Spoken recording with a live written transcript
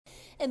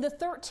In the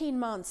 13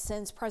 months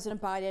since President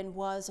Biden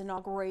was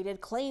inaugurated,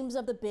 claims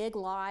of the big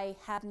lie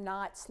have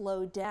not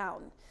slowed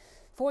down.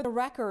 For the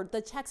record,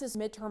 the Texas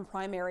midterm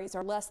primaries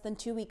are less than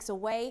 2 weeks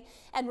away,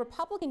 and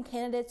Republican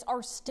candidates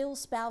are still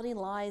spouting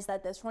lies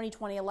that the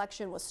 2020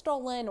 election was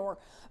stolen or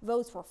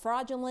votes were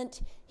fraudulent.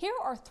 Here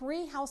are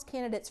 3 House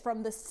candidates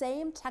from the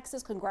same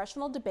Texas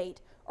congressional debate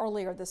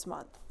earlier this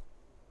month.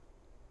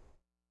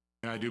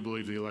 I do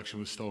believe the election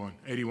was stolen.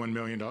 81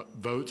 million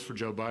votes for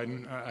Joe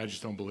Biden. I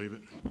just don't believe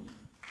it.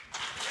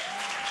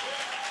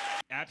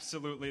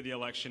 Absolutely, the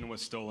election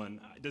was stolen.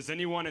 Does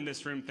anyone in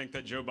this room think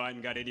that Joe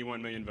Biden got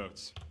 81 million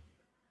votes?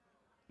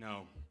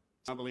 No.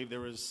 I believe there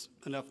was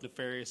enough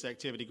nefarious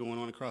activity going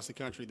on across the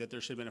country that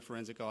there should have been a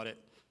forensic audit.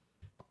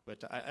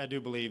 But I do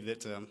believe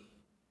that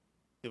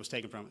it was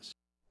taken from us.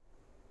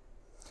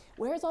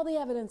 Where's all the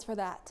evidence for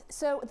that?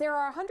 So there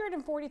are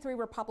 143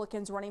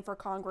 Republicans running for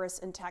Congress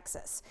in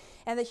Texas,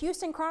 and the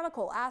Houston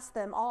Chronicle asked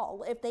them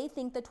all if they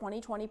think the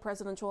 2020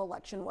 presidential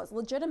election was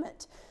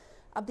legitimate.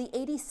 Of the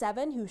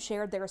 87 who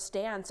shared their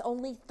stance,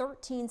 only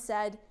 13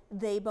 said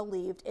they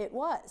believed it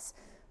was.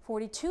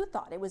 42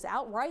 thought it was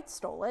outright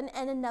stolen,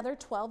 and another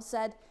 12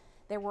 said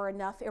there were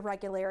enough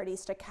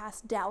irregularities to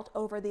cast doubt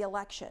over the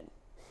election.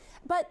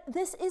 But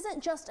this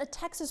isn't just a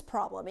Texas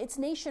problem, it's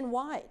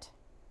nationwide.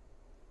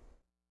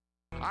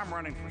 I'm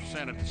running for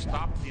Senate to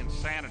stop the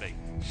insanity,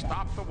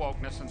 stop the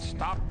wokeness, and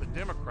stop the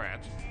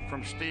Democrats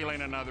from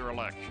stealing another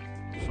election.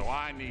 So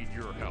I need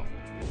your help.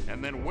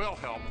 And then we'll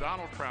help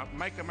Donald Trump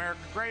make America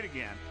great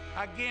again.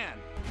 Again.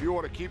 If you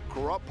want to keep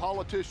corrupt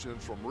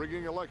politicians from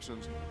rigging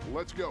elections,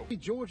 let's go.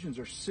 Georgians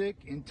are sick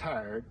and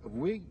tired of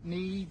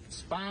weak-kneed,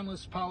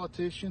 spineless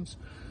politicians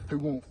who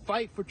won't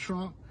fight for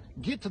Trump,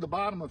 get to the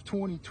bottom of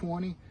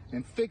 2020,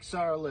 and fix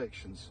our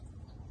elections.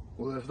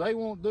 Well, if they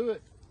won't do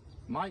it,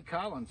 Mike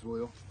Collins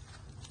will.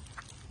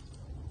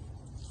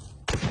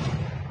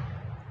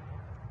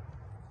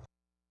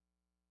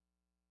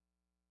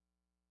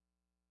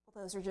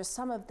 Those are just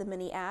some of the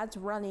many ads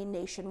running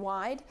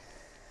nationwide.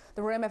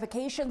 The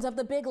ramifications of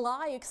the big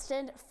lie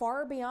extend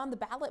far beyond the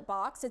ballot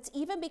box. It's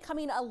even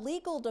becoming a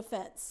legal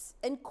defense.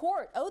 In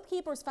court, Oath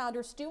Keepers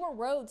founder Stuart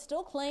Rhodes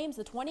still claims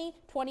the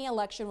 2020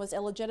 election was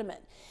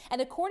illegitimate.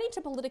 And according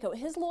to Politico,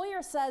 his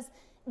lawyer says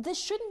this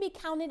shouldn't be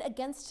counted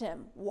against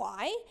him.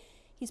 Why?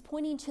 He's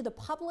pointing to the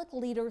public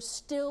leaders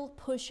still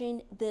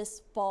pushing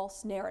this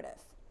false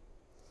narrative.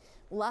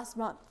 Last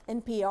month,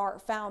 NPR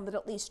found that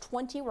at least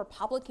 20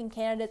 Republican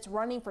candidates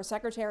running for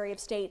Secretary of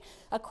State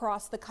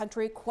across the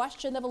country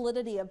questioned the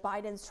validity of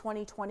Biden's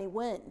 2020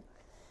 win.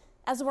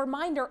 As a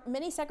reminder,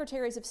 many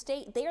secretaries of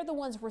state, they are the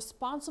ones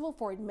responsible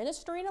for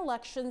administering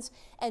elections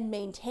and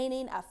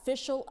maintaining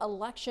official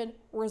election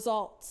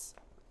results.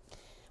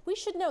 We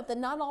should note that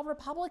not all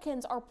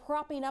Republicans are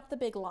propping up the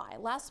big lie.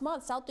 Last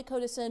month, South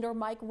Dakota Senator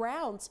Mike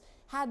Rounds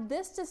had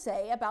this to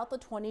say about the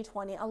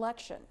 2020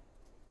 election.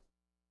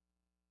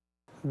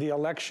 The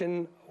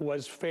election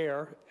was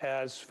fair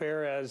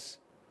as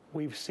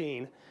we've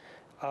seen.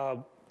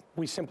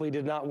 We simply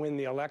did not win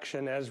the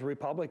election as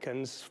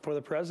Republicans for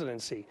the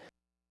presidency.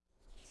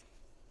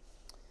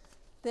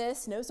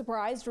 This, no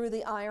surprise, drew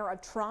the ire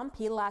of Trump.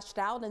 He lashed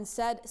out and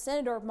said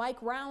Senator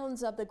Mike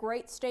Rounds of the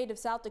great state of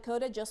South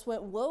Dakota just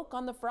went woke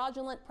on the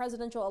fraudulent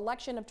presidential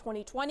election of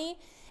 2020.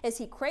 Is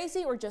he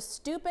crazy or just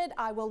stupid?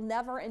 I will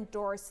never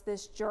endorse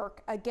this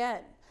jerk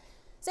again.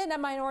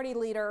 Senate Minority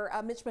Leader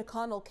Mitch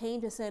McConnell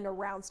came to Senator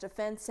Rounds'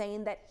 defense,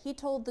 saying that he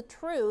told the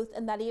truth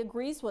and that he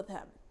agrees with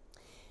him.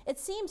 It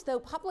seems, though,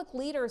 public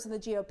leaders in the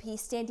GOP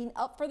standing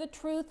up for the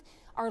truth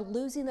are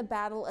losing the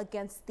battle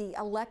against the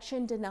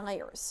election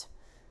deniers.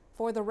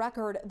 For the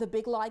record, the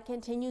big lie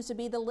continues to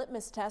be the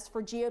litmus test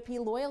for GOP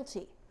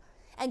loyalty.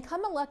 And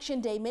come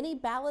Election Day, many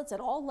ballots at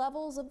all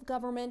levels of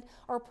government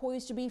are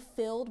poised to be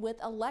filled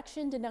with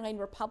election-denying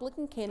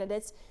Republican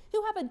candidates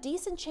who have a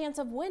decent chance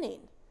of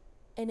winning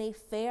in a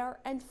fair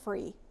and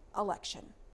free election.